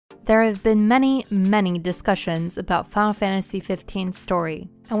There have been many discussions about Final Fantasy XV's story,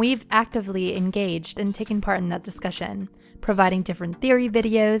 and we've actively engaged and taken part in that discussion, providing different theory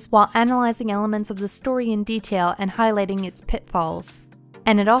videos while analyzing elements of the story in detail and highlighting its pitfalls.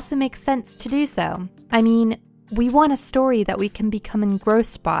 And it also makes sense to do so. I mean, we want a story that we can become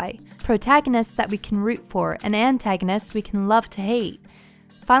engrossed by, protagonists that we can root for, and antagonists we can love to hate.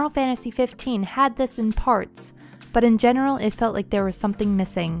 Final Fantasy XV had this in parts, but in general it felt like there was something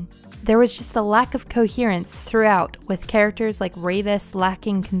missing. There was just a lack of coherence throughout, with characters like Ravus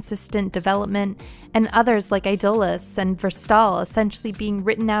lacking consistent development, and others like Iedolas and Verstael essentially being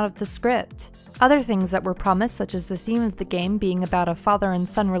written out of the script. Other things that were promised, such as the theme of the game being about a father and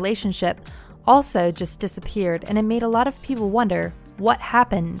son relationship, also just disappeared, and it made a lot of people wonder, what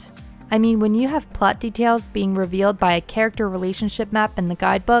happened? I mean, when you have plot details being revealed by a character relationship map in the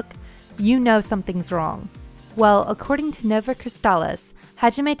guidebook, you know something's wrong. Well, according to Nova Crystallis,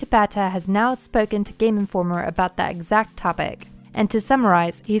 Hajime Tabata has now spoken to Game Informer about that exact topic. And to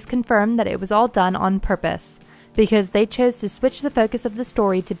summarize, he's confirmed that it was all done on purpose, because they chose to switch the focus of the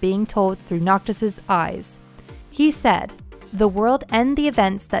story to being told through Noctis' eyes. He said, "The world and the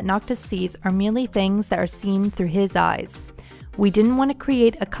events that Noctis sees are merely things that are seen through his eyes. We didn't want to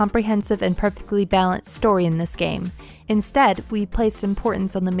create a comprehensive and perfectly balanced story in this game. Instead, we placed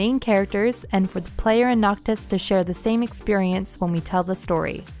importance on the main characters and for the player and Noctis to share the same experience when we tell the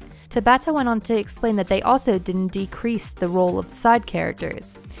story." Tabata went on to explain that they also didn't decrease the role of side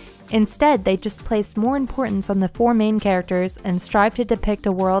characters. Instead, they just placed more importance on the four main characters and strived to depict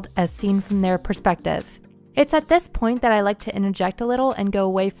a world as seen from their perspective. It's at this point that I like to interject a little and go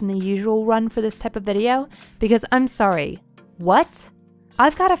away from the usual run for this type of video, because I'm sorry. What?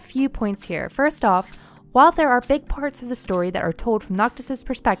 I've got a few points here. First off, while there are big parts of the story that are told from Noctis'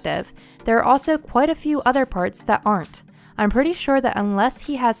 perspective, there are also quite a few other parts that aren't. I'm pretty sure that unless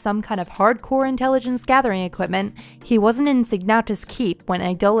he has some kind of hardcore intelligence gathering equipment, he wasn't in Signautus Keep when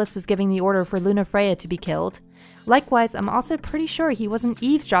Iedolas was giving the order for Lunafreya to be killed. Likewise, I'm also pretty sure he wasn't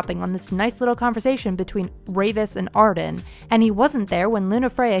eavesdropping on this nice little conversation between Ravus and Ardyn, and he wasn't there when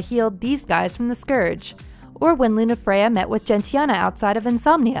Lunafreya healed these guys from the Scourge, or when Lunafreya met with Gentiana outside of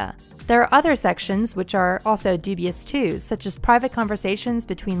Insomnia. There are other sections which are also dubious too, such as private conversations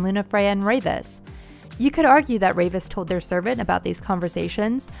between Lunafreya and Ravus. You could argue that Ravus told their servant about these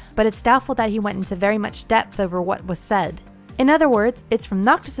conversations, but it's doubtful that he went into very much depth over what was said. In other words, it's from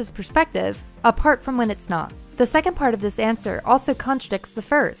Noctis' perspective, apart from when it's not. The second part of this answer also contradicts the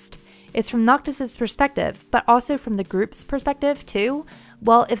first. It's from Noctis' perspective, but also from the group's perspective too?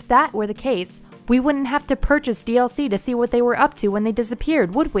 Well, if that were the case, we wouldn't have to purchase DLC to see what they were up to when they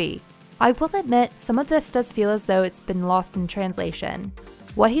disappeared, would we? I will admit, some of this does feel as though it's been lost in translation.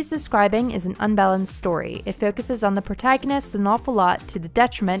 What he's describing is an unbalanced story. It focuses on the protagonists an awful lot to the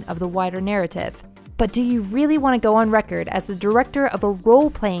detriment of the wider narrative. But do you really want to go on record as the director of a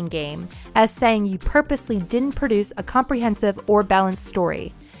role-playing game as saying you purposely didn't produce a comprehensive or balanced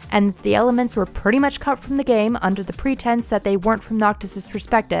story, and the elements were pretty much cut from the game under the pretense that they weren't from Noctis'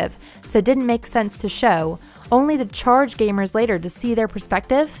 perspective, so it didn't make sense to show, only to charge gamers later to see their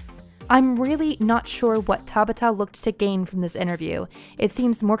perspective? I'm really not sure what Tabata looked to gain from this interview. It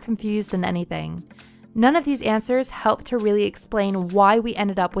seems more confused than anything. None of these answers help to really explain why we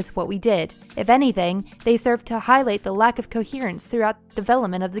ended up with what we did. If anything, they serve to highlight the lack of coherence throughout the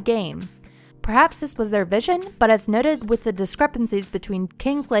development of the game. Perhaps this was their vision, but as noted with the discrepancies between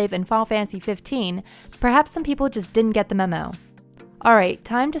Kingslave and Final Fantasy XV, perhaps some people just didn't get the memo. Alright,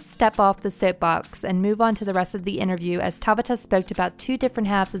 time to step off the soapbox and move on to the rest of the interview as Tabata spoke about two different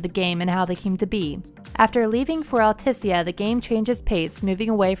halves of the game and how they came to be. After leaving for Alticia, the game changes pace, moving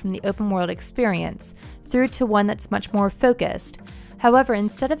away from the open world experience, through to one that's much more focused. However,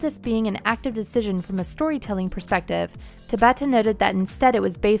 instead of this being an active decision from a storytelling perspective, Tabata noted that instead it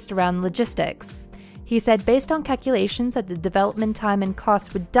was based around logistics. He said based on calculations that the development time and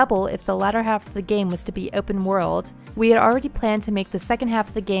cost would double if the latter half of the game was to be open world, we had already planned to make the second half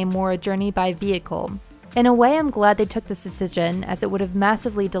of the game more a journey by vehicle. In a way, I'm glad they took this decision, as it would have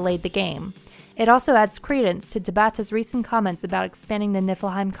massively delayed the game. It also adds credence to Tabata's recent comments about expanding the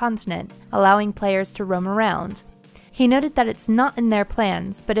Niflheim continent, allowing players to roam around. He noted that it's not in their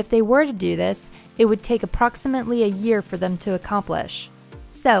plans, but if they were to do this, it would take approximately a year for them to accomplish.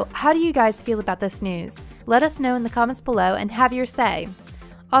 So, how do you guys feel about this news? Let us know in the comments below and have your say.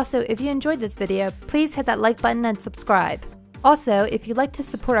 Also, if you enjoyed this video, please hit that like button and subscribe. Also, if you'd like to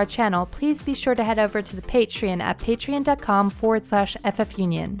support our channel, please be sure to head over to the Patreon at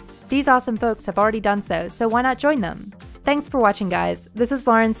patreon.com/FFUnion. These awesome folks have already done so, so why not join them? Thanks for watching, guys. This is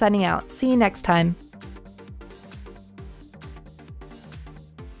Lauren signing out. See you next time.